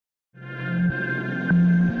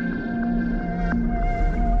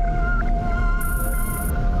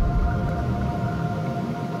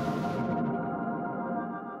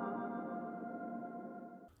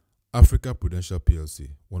Africa Prudential Plc,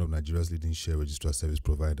 one of Nigeria's leading share registrar service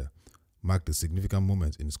provider, marked a significant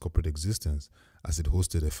moment in its corporate existence as it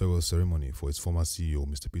hosted a farewell ceremony for its former CEO,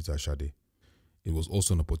 Mr Peter Ashade. It was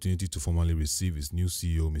also an opportunity to formally receive its new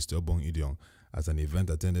CEO, Mr Obong Idiong, at an event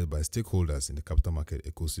attended by stakeholders in the capital market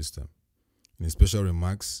ecosystem. In his special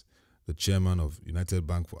remarks, the chairman of United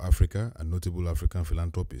Bank for Africa and notable African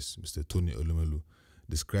philanthropist, Mr Tony Olumelu,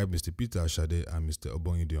 described Mr Peter Ashade and Mr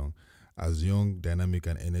Obong Idiong as young, dynamic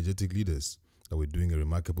and energetic leaders that were doing a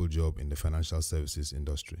remarkable job in the financial services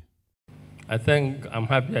industry. I think I'm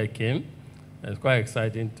happy I came. It's quite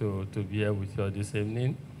exciting to be here with you this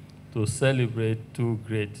evening to celebrate two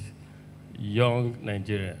great young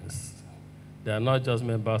Nigerians. They are not just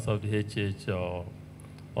members of the HH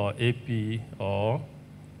or AP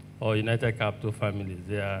or United Capital families.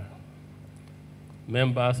 They are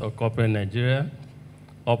members of corporate Nigeria,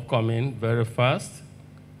 upcoming very fast,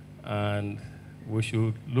 and we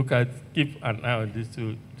should keep an eye on these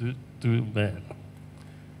two men.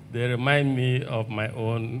 They remind me of my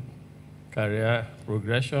own career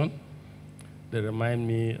progression. They remind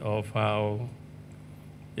me of how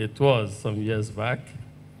it was some years back,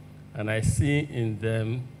 and I see in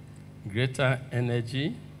them greater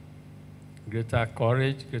energy, greater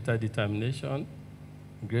courage, greater determination,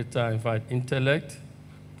 greater, in fact, intellect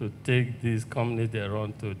to take this company they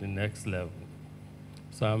run to the next level.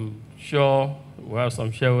 So I'm sure we have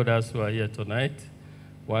some shareholders who are here tonight.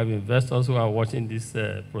 We have investors who are watching this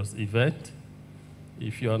event.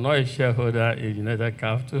 If you are not a shareholder in United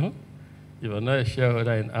Capital, if you are not a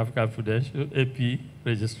shareholder in Africa Prudential, AP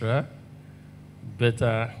Registrar,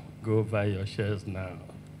 better go buy your shares now.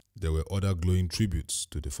 There were other glowing tributes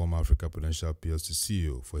to the former Africa Prudential Plc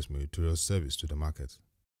CEO for his meritorious service to the market.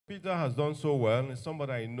 Peter has done so well. He's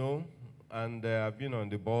somebody I know, and I've been on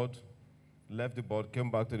the board, left the board,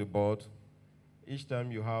 came back to the board. Each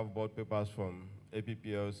time you have board papers from AP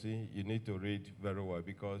PLC, you need to read very well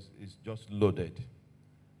because it's just loaded.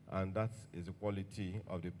 And that is the quality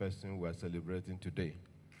of the person we are celebrating today.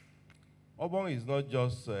 Obong is not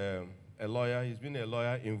just a lawyer. He's been a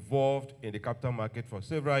lawyer involved in the capital market for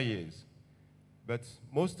several years. But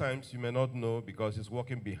most times you may not know because he's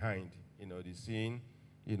working behind, the scene,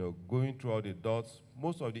 going through all the dots.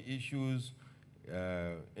 Most of the issues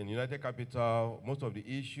in United Capital, most of the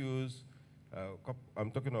issues,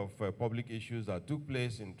 I'm talking of public issues that took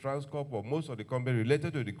place in Transcorp or most of the company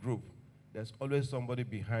related to the group, there's always somebody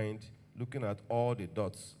behind looking at all the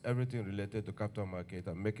dots, everything related to capital market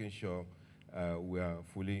and making sure we are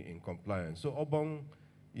fully in compliance. So Obong,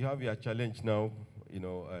 you have your challenge now,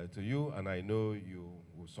 to you, and I know you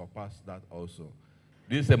will surpass that also.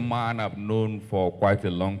 This is a man I've known for quite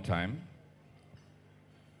a long time.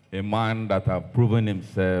 A man that has proven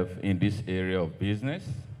himself in this area of business.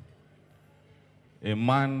 A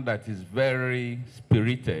man that is very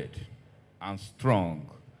spirited and strong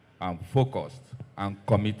and focused and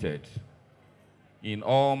committed. In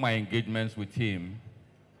all my engagements with him,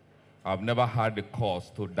 I've never had the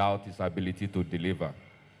cause to doubt his ability to deliver.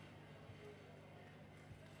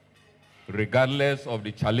 Regardless of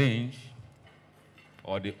the challenge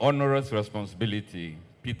or the onerous responsibility,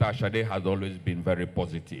 Peter Ashade has always been very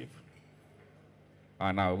positive.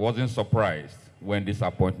 And I wasn't surprised when this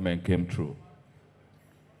appointment came through.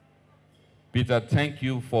 Peter, thank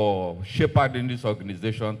you for shepherding this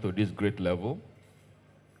organization to this great level.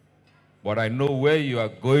 But I know where you are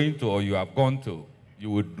going to or you have gone to, you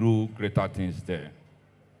will do greater things there.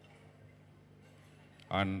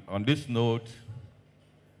 And on this note,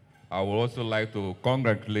 I would also like to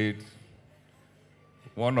congratulate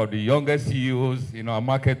one of the youngest CEOs in our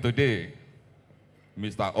market today,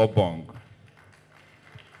 Mr. Obong.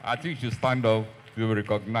 I think you should stand up to be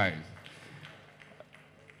recognized.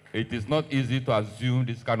 It is not easy to assume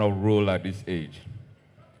this kind of role at this age,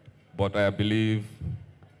 but I believe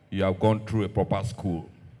you have gone through a proper school.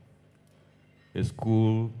 A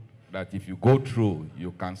school that if you go through,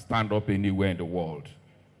 you can stand up anywhere in the world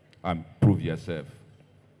and prove yourself.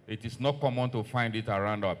 It is not common to find it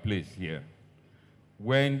around our place here.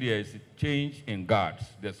 When there is a change in guards,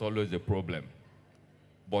 there's always a problem.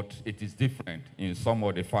 But it is different in some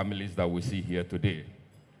of the families that we see here today.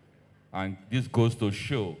 And this goes to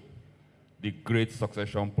show the great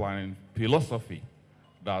succession planning philosophy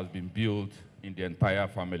that has been built in the entire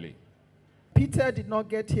family. Peter did not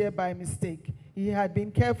get here by mistake. He had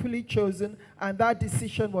been carefully chosen, and that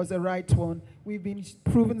decision was the right one. We've been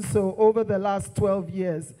proven so over the last 12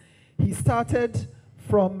 years. He started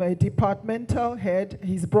from a departmental head.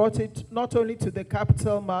 He's brought it not only to the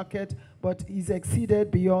capital market, but he's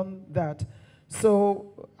exceeded beyond that.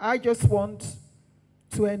 So I just want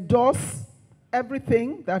to endorse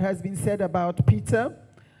everything that has been said about Peter.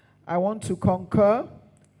 I want to concur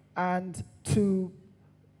and to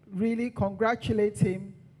really congratulate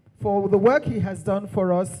him for the work he has done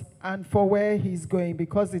for us and for where he's going,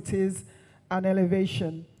 because it is an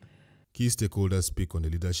elevation. Key stakeholders speak on the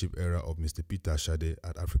leadership era of Mr Peter Ashade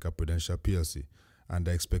at Africa Prudential Plc and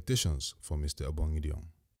the expectations for Mr Obong Idiong.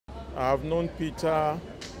 I've known Peter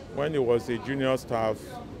when he was a junior staff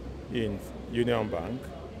in Union Bank.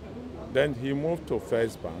 Then he moved to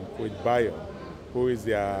First Bank with Bayo, who is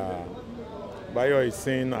Bayo is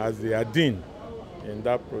seen as the dean in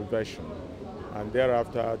that profession, and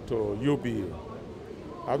thereafter to UBA.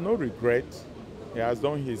 I have no regret. He has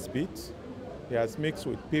done his bit. He has mixed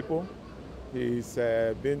with people. He's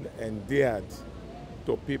been endeared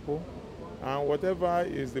to people. And whatever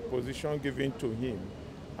is the position given to him,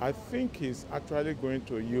 I think he's actually going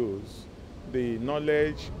to use the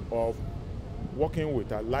knowledge of working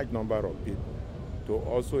with a large number of people to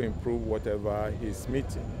also improve whatever he's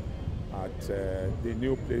meeting at the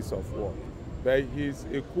new place of work. But he's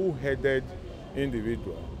a cool-headed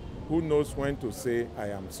individual who knows when to say, I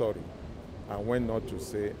am sorry, and when not to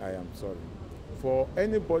say, I am sorry. For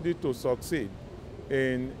anybody to succeed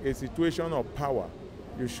in a situation of power,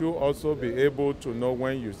 you should also be able to know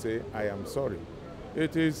when you say, I am sorry.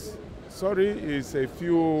 Sorry is a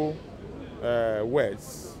few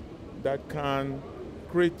words that can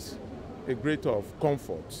create a great of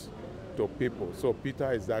comfort to people. So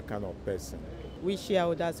Peter is that kind of person. We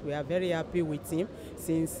shareholders, we are very happy with him.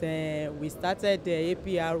 Since we started the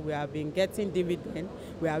APR, we have been getting dividend.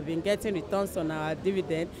 We have been getting returns on our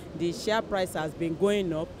dividend. The share price has been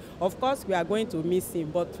going up. Of course, we are going to miss him,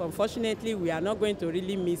 but unfortunately, we are not going to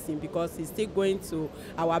really miss him because he's still going to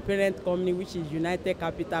our parent company, which is United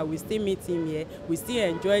Capital. We still meet him here. We still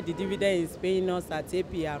enjoy the dividend he's paying us at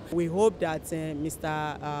APR. We hope that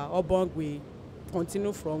Mr. Obong will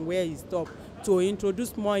continue from where he stopped to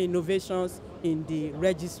introduce more innovations in the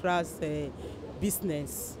registrar's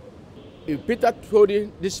business. If Peter told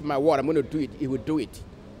him, this is my word, I'm going to do it, he will do it.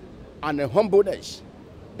 And humbleness,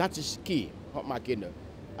 that is key.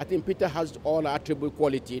 I think Peter has all attribute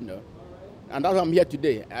quality, and that's why I'm here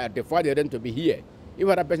today. I defy them to be here. If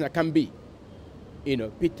other person can be,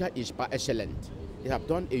 Peter is excellent. He have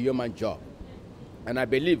done a human job. And I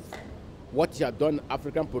believe what he has done,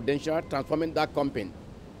 African Prudential, transforming that company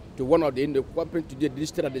to one of the company to the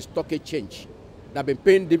listed at the stock exchange that have been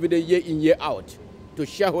paying dividend year in, year out to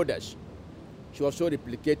shareholders, should also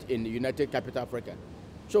replicate in the United Capital Africa.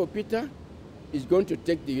 So Peter is going to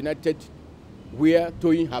take the United where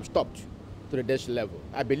towing have stopped to the next level.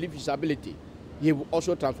 I believe his ability. He will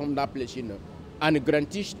also transform that place, and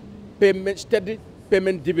guarantees steady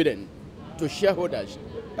payment dividend to shareholders.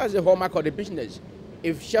 That's the hallmark of the business.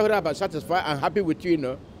 If shareholders are satisfied and happy with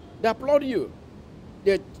you, they applaud you.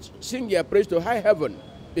 They sing your praise to high heaven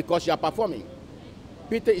because you are performing.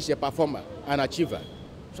 Peter is a performer, an achiever.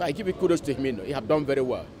 So I give you kudos to him. He have done very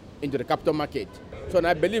well into the capital market. So and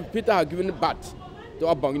I believe Peter has given back to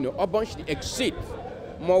Obong. Obong should exceed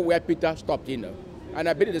more where Peter stopped. And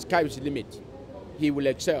I believe the sky is the limit. He will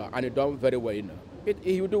excel and he done very well.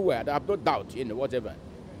 He will do well. I have no doubt whatever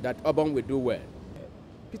that Obong will do well.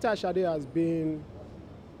 Peter Ashade has been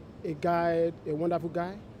a guy, a wonderful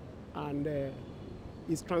guy, and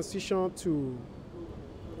his transition to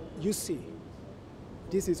UC.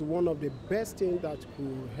 This is one of the best things that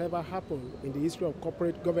could ever happen in the history of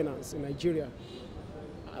corporate governance in Nigeria.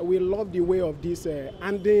 We love the way of this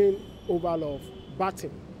handing over of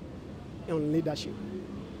baton on leadership.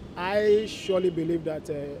 I surely believe that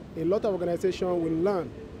a lot of organizations will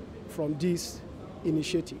learn from these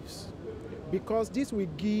initiatives, because this will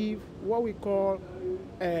give what we call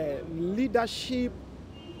leadership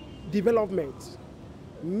development,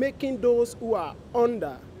 making those who are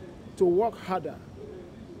under to work harder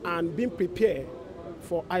and being prepared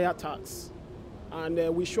for higher tasks.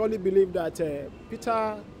 And we surely believe that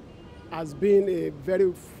Peter has been a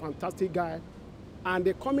very fantastic guy. And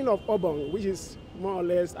the coming of Obong, which is more or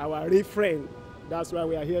less our real friend, that's why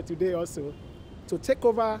we are here today also, to take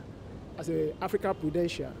over as a Africa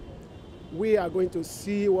Prudential. We are going to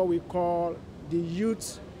see what we call the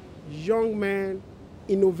youth, young men,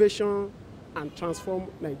 innovation, and transform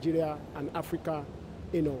Nigeria and Africa,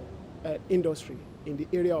 industry in the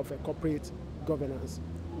area of corporate governance.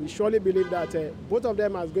 We surely believe that both of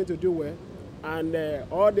them are going to do well, and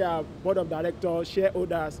all their board of directors,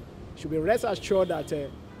 shareholders should be rest assured that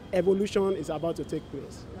evolution is about to take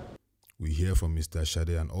place. We hear from Mr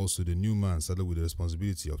Ashade and also the new man saddled with the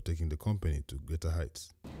responsibility of taking the company to greater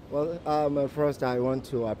heights. Well, first I want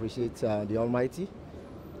to appreciate the Almighty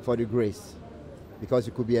for the grace, because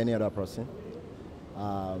it could be any other person.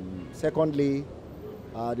 Secondly,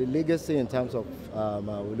 the legacy in terms of,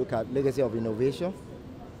 we look at legacy of innovation,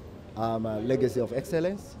 legacy of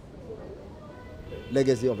excellence,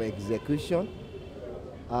 legacy of execution.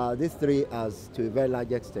 These three, as to a very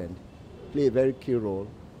large extent, play a very key role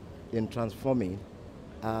in transforming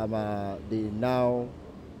the now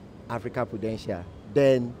Africa Prudential,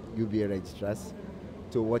 then UBA registrars,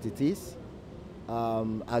 to what it is,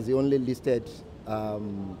 as the only listed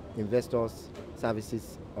investors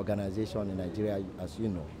services organization in Nigeria, as you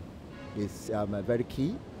know. It's very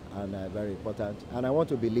key and very important. And I want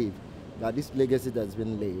to believe that this legacy that's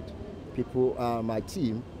been laid, people, my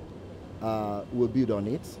team, will build on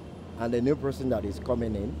it. And the new person that is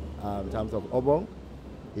coming in terms of Obong,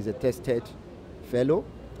 is a tested fellow.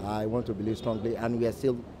 I want to believe strongly, and we are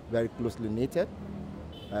still very closely knitted.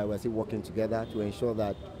 We're still working together to ensure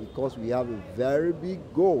that, because we have a very big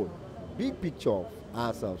goal, big picture of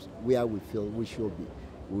ourselves, where we feel we should be.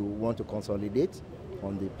 We want to consolidate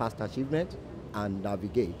on the past achievement and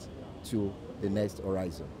navigate to the next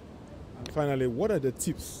horizon. And finally, what are the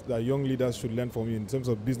tips that young leaders should learn from you in terms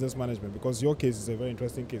of business management? Because your case is a very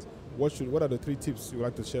interesting case. What are the 3 tips you would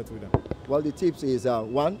like to share with them? Well, the tips is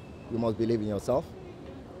 1, you must believe in yourself.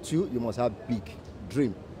 2, you must have big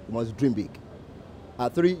dream. You must dream big.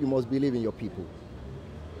 3, you must believe in your people.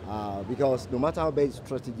 Because no matter how big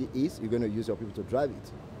strategy is, you're going to use your people to drive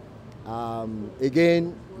it.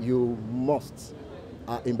 Again, you must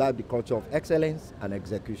imbibe the culture of excellence and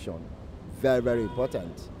execution. Very, very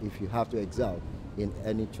important if you have to excel in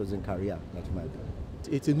any chosen career that you might be.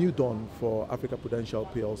 It's a new dawn for Africa Prudential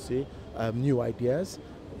PLC, new ideas.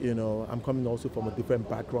 You know, I'm coming also from a different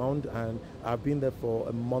background, and I've been there for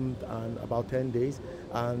a month and about 10 days,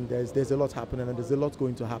 and there's a lot happening, and there's a lot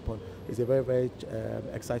going to happen. It's a very, very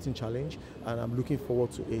exciting challenge, and I'm looking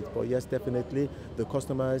forward to it. But yes, definitely, the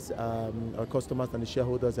customers, our customers and the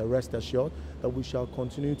shareholders are rest assured that we shall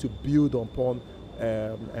continue to build upon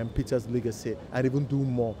Peter's legacy and even do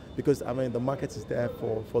more, because I mean the market is there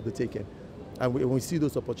for the taking, and we see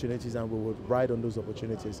those opportunities, and we will ride on those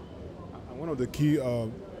opportunities. And one of the key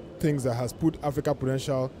things that has put Africa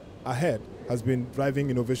Prudential ahead has been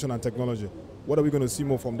driving innovation and technology. What are we going to see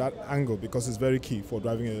more from that angle? Because it's very key for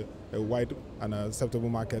driving a wide and acceptable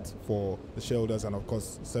market for the shareholders, and of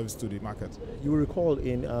course service to the market. You will recall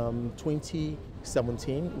in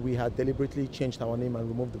 2017 we had deliberately changed our name and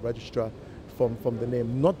removed the registrar from the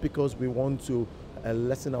name, not because we want to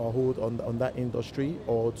lessen our hold on that industry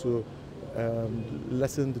or to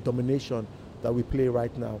lessen the domination that we play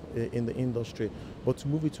right now in the industry, but to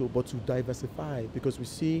move it to, but to diversify, because we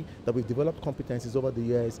see that we've developed competencies over the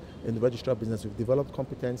years in the registrar business. We've developed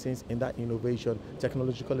competencies in that innovation,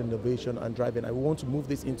 technological innovation and driving. And we want to move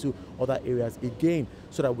this into other areas again,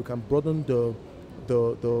 so that we can broaden the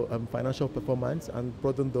financial performance and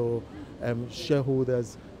broaden the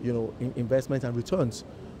shareholders, investment and returns.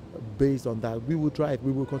 Based on that, we will drive.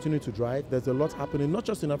 We will continue to drive. There's a lot happening, not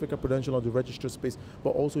just in Africa Prudential or the registrar space, but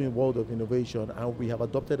also in the world of innovation. And we have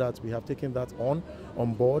adopted that. We have taken that on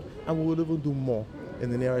board, and we will even do more in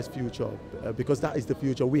the nearest future, because that is the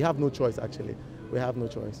future. We have no choice, actually. We have no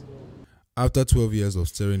choice. After 12 years of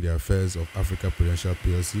steering the affairs of Africa Prudential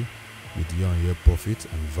PLC with year-on-year profit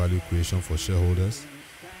and value creation for shareholders,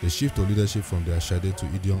 the shift of leadership from the Ashade to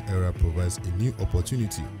Idiong era provides a new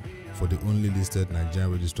opportunity for the only listed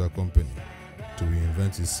Nigerian registrar company to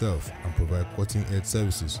reinvent itself and provide cutting-edge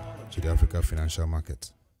services to the Africa financial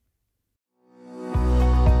market.